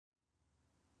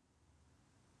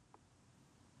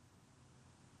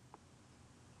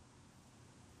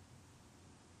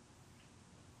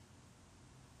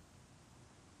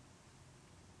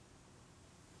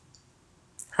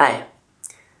Hi,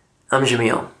 I'm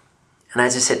Jhameel, and I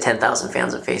just hit 10,000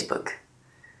 fans on Facebook,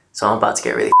 so I'm about to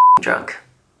get really drunk.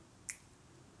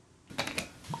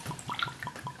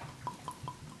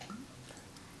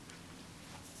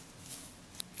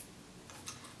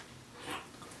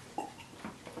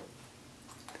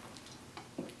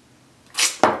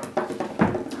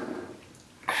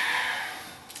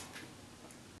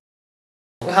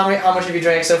 How much have you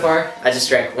drank so far? I just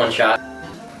drank one shot.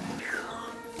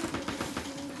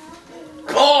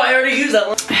 Oh, I already used that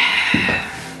one.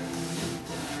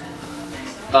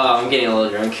 Oh, I'm getting a little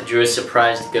drunk. Drew a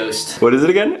surprised ghost. What is it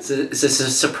again? It's a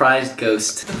surprised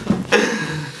ghost.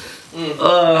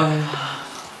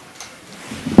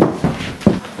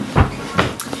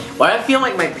 Why do I feel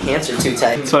like my pants are too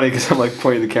tight? It's funny because I'm like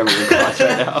pointing the camera at your crotch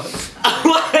right now.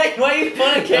 Why are you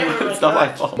pointing the camera at my It's not my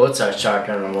fault. Mozart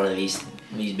sharpened on one of these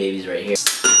babies right here.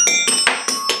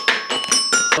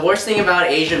 The worst thing about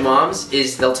Asian moms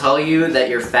is they'll tell you that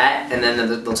you're fat and then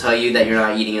they'll tell you that you're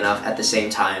not eating enough at the same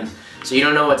time. So you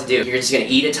don't know what to do. You're just gonna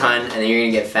eat a ton and then you're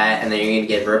gonna get fat and then you're gonna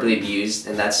get verbally abused,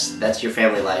 and that's your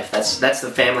family life. That's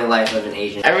the family life of an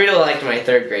Asian. I really liked my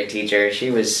 3rd grade teacher. She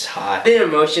was hot. The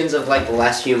emotions of like the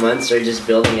last few months are just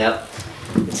building up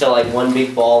until like one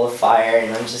big ball of fire,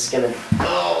 and I'm just gonna,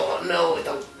 oh no,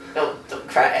 don't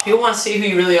cry. People want to see who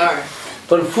you really are.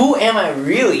 But who am I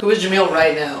really? Who is Jhameel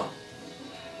right now?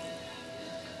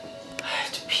 I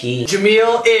have to pee.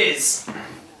 Jhameel is...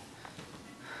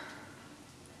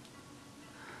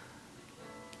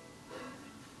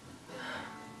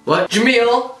 What?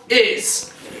 Jhameel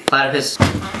is... Platypus.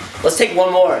 Let's take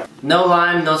one more. No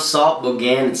lime, no salt,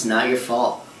 Bogan, it's not your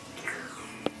fault.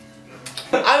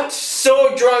 I'm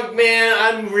so drunk, man.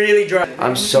 I'm really drunk.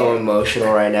 I'm so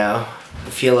emotional right now. I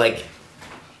feel like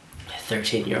a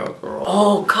 13-year-old girl.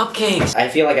 Oh, cupcakes. I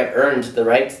feel like I've earned the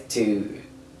right to,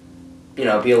 you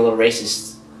know, be a little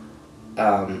racist.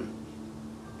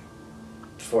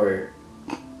 For...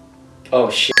 Oh,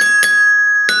 shit.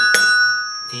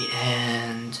 The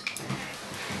end.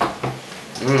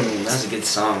 That's a good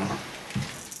song.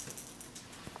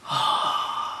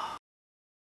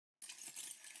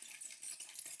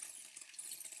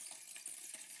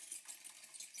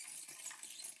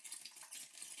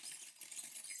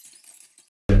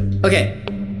 Okay.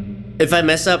 If I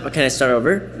mess up, can I start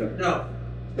over? No.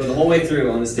 Go the whole way through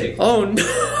on this take. Oh no.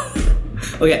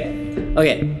 Okay.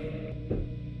 Okay.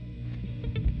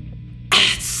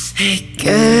 Hey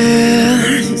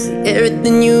girl, it's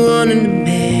everything you wanted to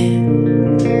be.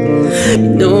 You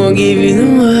know I'll give you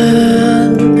the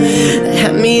world.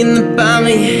 Have me in the palm of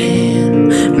your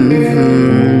hand.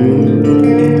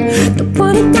 Don't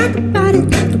wanna talk about it,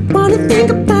 don't wanna think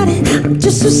about it. I'm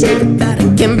just so sick about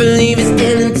it. Can't believe it's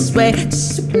ending this way.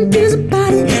 Just so confused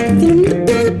about it, feeling the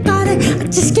bit about it. I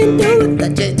just can't do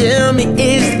it. Just tell me,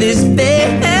 is this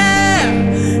fair?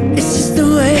 It's just the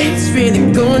way it's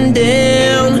really going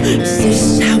down. Is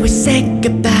this how we say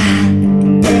goodbye?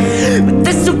 But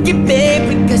that's okay,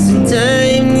 baby, because in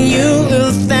time you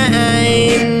will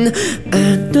find. I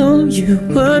know you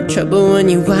were trouble when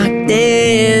you walked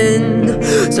in,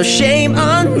 so shame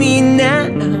on me now.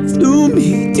 Flew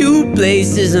me to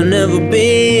places I've never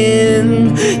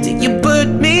been, till you put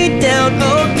me down.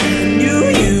 Oh, I knew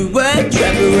you were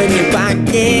trouble when you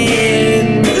walked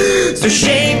in, so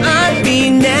shame on me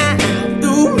now.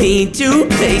 Flew me to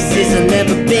places I've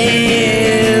never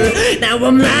been. Now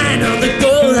I'm lying on the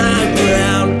cold hard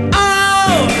ground.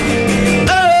 Oh,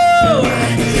 oh,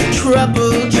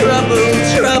 trouble, trouble,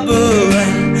 trouble.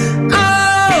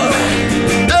 Oh,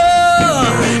 oh,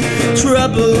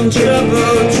 trouble,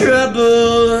 trouble,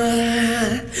 trouble.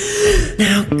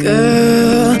 Now,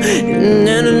 girl,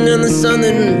 another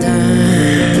something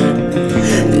time.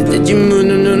 Did you move?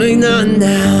 No,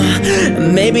 now.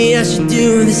 Maybe I should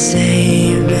do the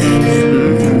same.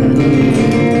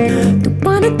 Don't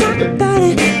wanna talk about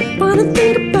it, don't wanna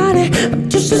think about it. I'm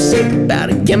just so sick about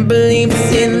it. Can't believe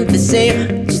it's in the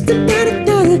same. Just about it,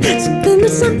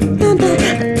 something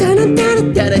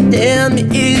about it. Tell me,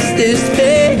 is this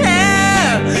fair?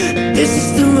 Is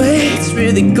this the way it's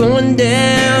really going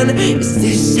down? Is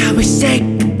this how we say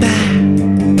goodbye?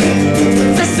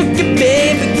 That's okay,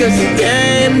 baby, because in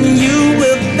time you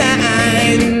will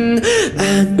find.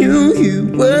 I knew you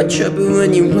were trouble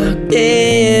when you walked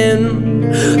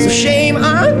in, so shame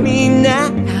on me now.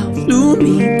 Flew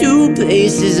me to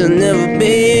places I've never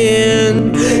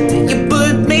been, till you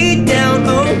put me down.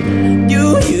 Oh,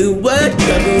 you were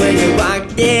trouble when you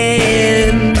walked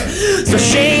in, so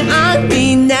shame on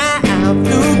me now.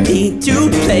 Flew me to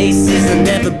places I've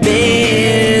never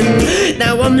been.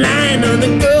 Now I'm lying on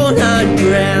the cold hard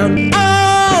ground.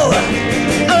 Oh,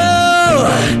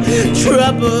 oh, trouble.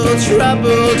 trouble,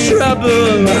 trouble,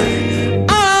 trouble.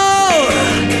 Oh,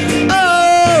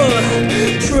 oh,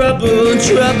 trouble,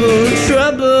 trouble,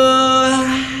 trouble.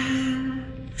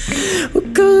 What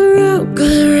goes around,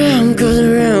 goes around, goes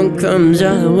around, comes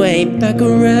all the way back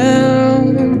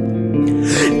around.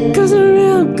 Goes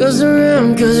around, goes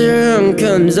around, goes around,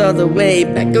 comes all the way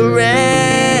back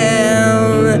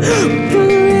around.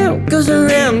 Goes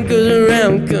around, goes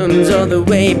around, comes all the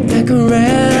way back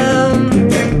around.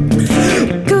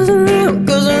 Goes around,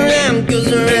 goes around,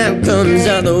 goes around, comes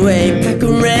all the way back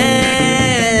around.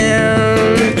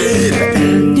 But I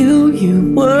knew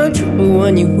you were trouble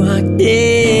when you walked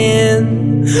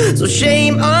in, so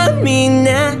shame on me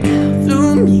now.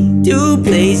 Flew me to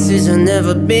places I've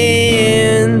never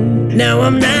been. Now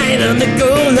I'm lying on the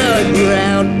cold hard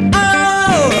ground.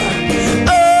 Oh,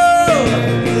 oh,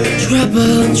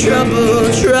 trouble,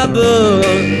 trouble, trouble.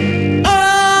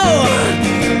 Oh,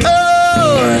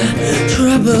 oh,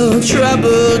 trouble,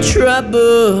 trouble,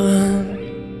 trouble.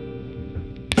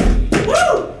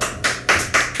 Woo!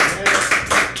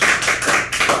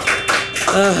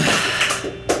 I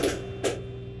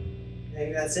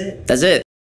think that's it. That's it.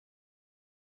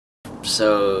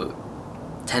 So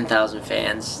 10,000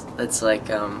 fans, that's like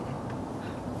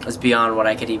that's beyond what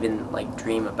I could even like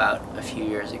dream about a few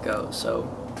years ago. So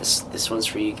this one's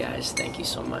for you guys. Thank you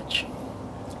so much.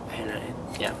 And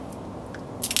yeah.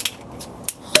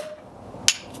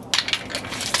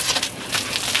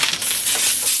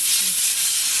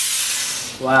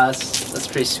 Wow, that's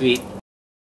pretty sweet.